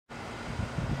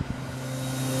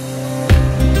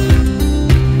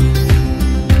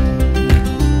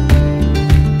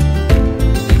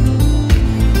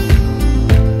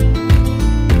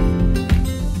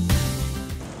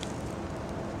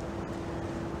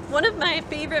One of my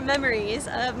favorite memories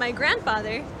of my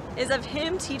grandfather is of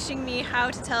him teaching me how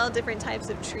to tell different types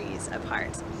of trees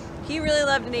apart. He really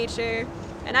loved nature,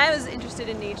 and I was interested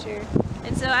in nature,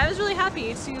 and so I was really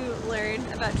happy to learn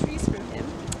about trees from him.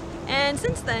 And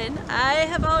since then, I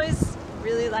have always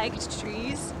really liked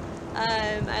trees.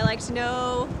 I like to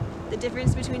know the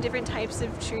difference between different types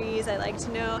of trees. I like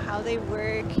to know how they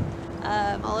work,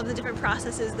 all of the different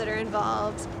processes that are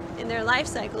involved in their life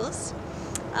cycles.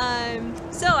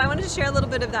 So I wanted to share a little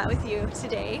bit of that with you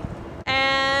today,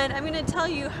 and I'm going to tell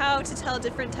you how to tell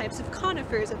different types of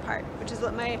conifers apart, which is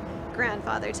what my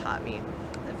grandfather taught me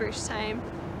the first time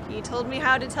he told me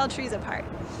how to tell trees apart.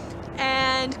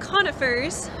 And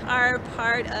conifers are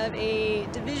part of a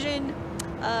division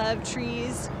of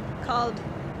trees called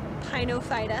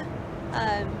Pinophyta.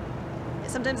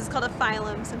 Sometimes it's called a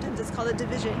phylum, sometimes it's called a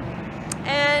division.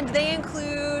 And they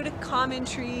include common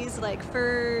trees like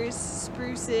firs,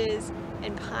 spruces,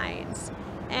 and pines.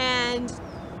 And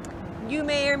you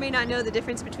may or may not know the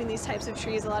difference between these types of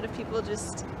trees. A lot of people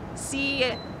just see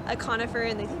a conifer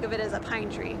and they think of it as a pine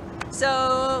tree.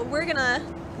 So we're gonna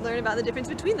learn about the difference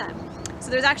between them. So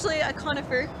there's actually a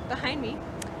conifer behind me,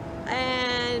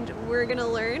 and we're gonna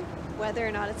learn whether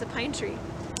or not it's a pine tree.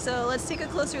 So let's take a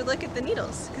closer look at the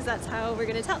needles, because that's how we're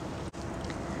gonna tell.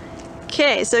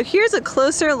 Okay, so here's a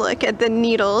closer look at the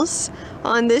needles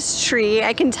on this tree.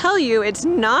 I can tell you it's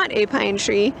not a pine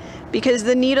tree because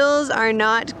the needles are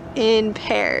not in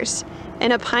pairs.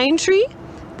 In a pine tree,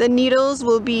 the needles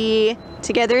will be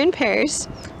together in pairs.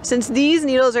 Since these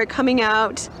needles are coming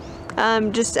out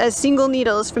just as single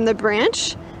needles from the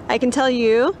branch, I can tell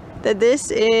you that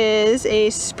this is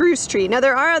a spruce tree. Now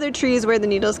there are other trees where the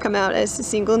needles come out as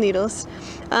single needles,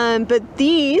 but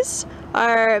these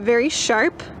are very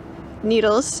sharp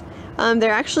needles. They're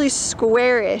actually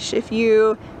squarish if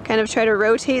you kind of try to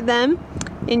rotate them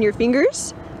in your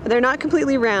fingers. They're not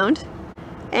completely round,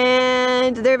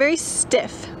 and they're very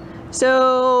stiff.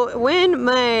 So when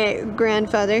my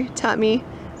grandfather taught me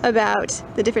about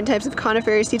the different types of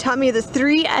conifers, he taught me the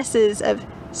 3 S's of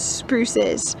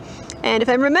spruces. And if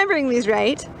I'm remembering these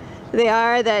right, they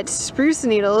are that spruce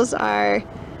needles are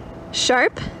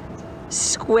sharp,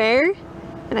 square,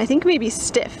 and I think maybe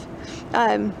stiff.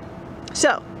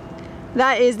 So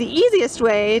that is the easiest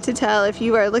way to tell if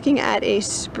you are looking at a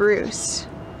spruce.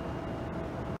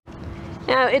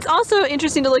 Now it's also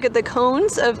interesting to look at the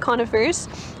cones of conifers.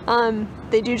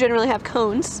 They do generally have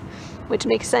cones, which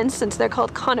makes sense since they're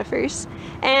called conifers.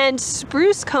 And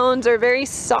spruce cones are very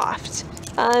soft.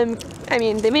 I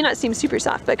mean, they may not seem super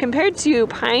soft, but compared to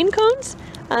pine cones,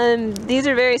 these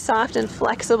are very soft and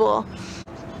flexible.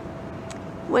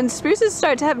 When spruces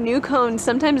start to have new cones,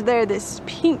 sometimes they're this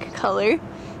pink color,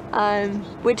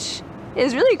 which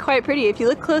is really quite pretty. If you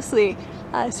look closely,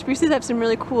 spruces have some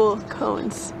really cool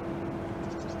cones.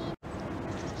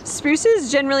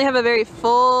 Spruces generally have a very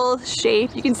full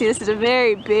shape. You can see this is a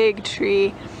very big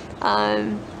tree.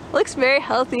 Looks very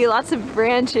healthy, lots of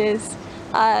branches.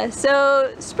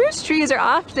 So spruce trees are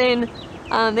often,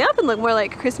 they often look more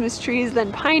like Christmas trees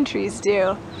than pine trees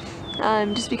do,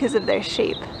 just because of their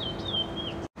shape.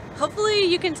 Hopefully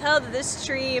you can tell that this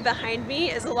tree behind me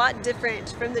is a lot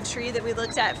different from the tree that we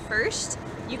looked at first.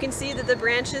 You can see that the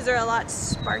branches are a lot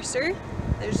sparser.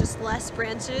 There's just less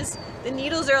branches. The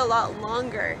needles are a lot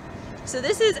longer. So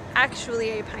this is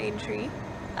actually a pine tree,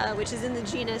 which is in the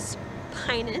genus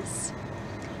Pinus.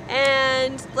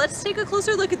 And let's take a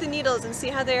closer look at the needles and see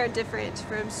how they are different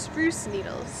from spruce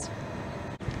needles.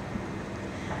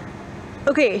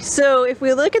 Okay, so if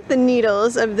we look at the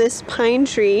needles of this pine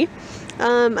tree,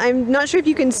 I'm not sure if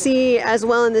you can see as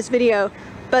well in this video,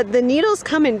 but the needles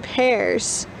come in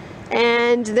pairs,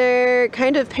 and they're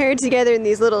kind of paired together in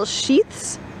these little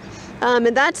sheaths. And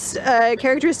that's a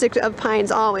characteristic of pines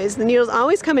always. The needles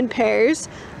always come in pairs,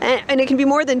 and it can be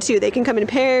more than 2. They can come in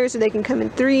pairs, or they can come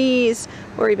in 3s,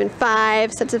 or even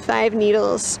 5 sets of 5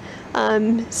 needles.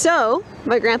 So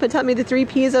my grandpa taught me the 3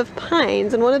 P's of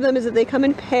pines, and one of them is that they come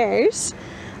in pairs.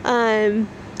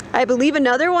 I believe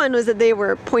another one was that they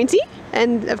were pointy,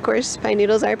 and of course pine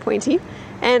needles are pointy,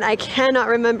 and I cannot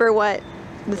remember what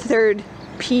the 3rd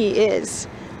P is.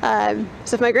 So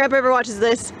if my grandpa ever watches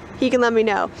this, he can let me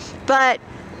know. But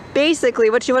basically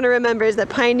what you want to remember is that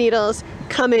pine needles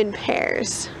come in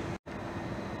pairs.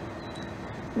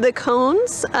 The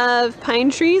cones of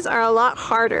pine trees are a lot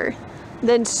harder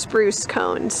than spruce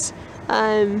cones.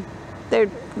 They're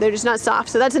just not soft.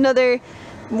 So that's another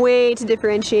way to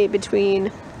differentiate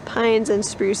between pines and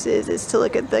spruces, is to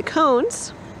look at the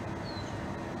cones.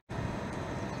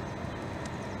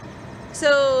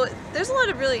 So there's a lot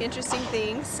of really interesting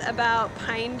things about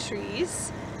pine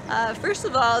trees. First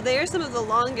of all, they are some of the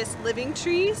longest living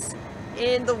trees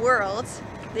in the world.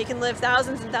 They can live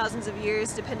thousands and thousands of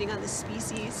years depending on the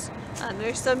species.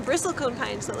 There's some bristlecone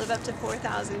pines that live up to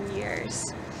 4,000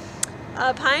 years.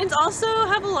 Pines also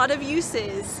have a lot of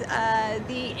uses.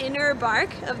 The inner bark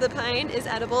of the pine is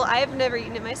edible. I've never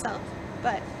eaten it myself,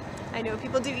 but I know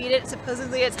people do eat it.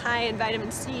 Supposedly it's high in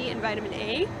vitamin C and vitamin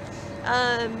A.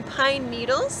 Pine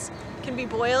needles can be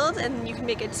boiled and you can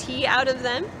make a tea out of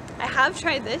them. I have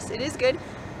tried this, it is good.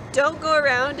 Don't go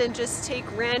around and just take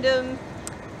random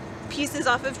pieces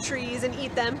off of trees and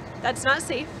eat them. That's not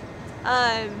safe.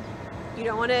 You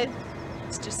don't want to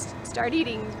just start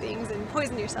eating things and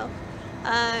poison yourself.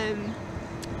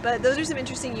 But those are some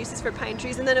interesting uses for pine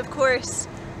trees. And then of course,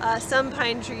 some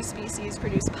pine tree species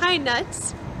produce pine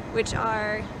nuts, which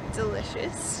are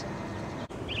delicious.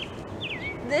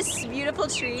 This beautiful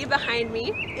tree behind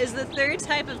me is the third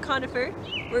type of conifer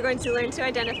we're going to learn to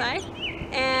identify,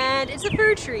 and it's a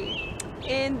fir tree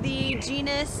in the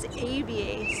genus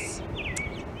Abies.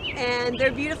 And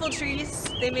they're beautiful trees.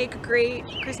 They make great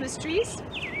Christmas trees.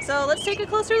 So let's take a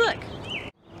closer look.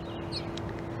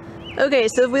 Okay,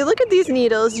 so if we look at these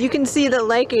needles, you can see that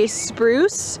like a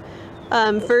spruce,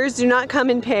 firs do not come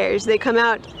in pairs. They come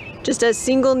out just as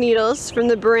single needles from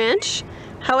the branch.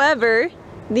 However,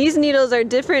 these needles are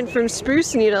different from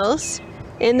spruce needles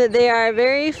in that they are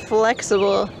very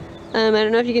flexible. I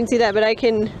don't know if you can see that, but I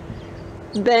can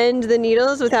bend the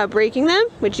needles without breaking them,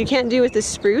 which you can't do with the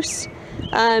spruce.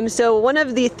 So one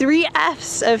of the 3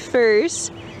 F's of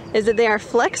firs is that they are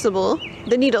flexible.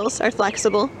 The needles are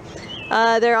flexible.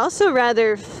 They're also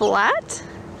rather flat.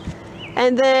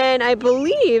 And then I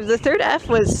believe the 3rd F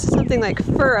was something like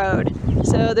furrowed.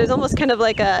 So there's almost kind of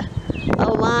like a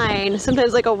line,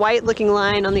 sometimes like a white looking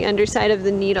line on the underside of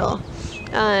the needle.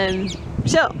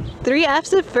 So 3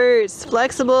 F's of firs: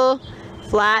 flexible,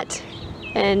 flat,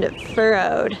 and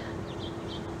furrowed.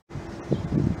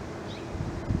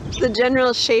 The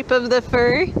general shape of the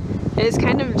fir is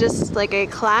kind of just like a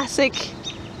classic,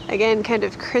 again, kind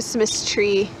of Christmas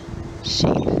tree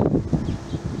shape.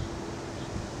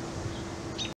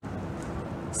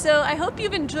 So I hope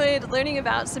you've enjoyed learning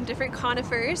about some different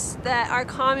conifers that are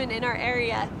common in our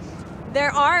area. There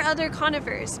are other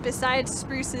conifers besides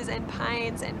spruces and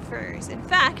pines and firs. In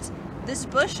fact, this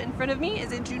bush in front of me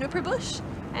is a juniper bush,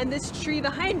 and this tree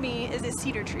behind me is a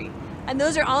cedar tree. And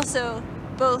those are also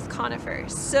both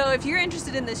conifers. So if you're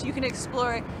interested in this, you can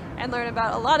explore and learn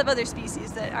about a lot of other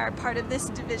species that are part of this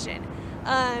division.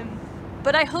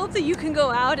 But I hope that you can go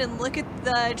out and look at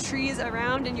the trees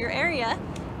around in your area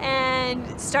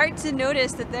and start to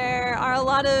notice that there are a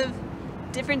lot of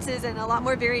differences and a lot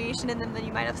more variation in them than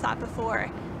you might have thought before.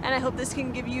 And I hope this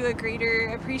can give you a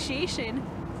greater appreciation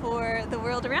for the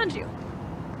world around you.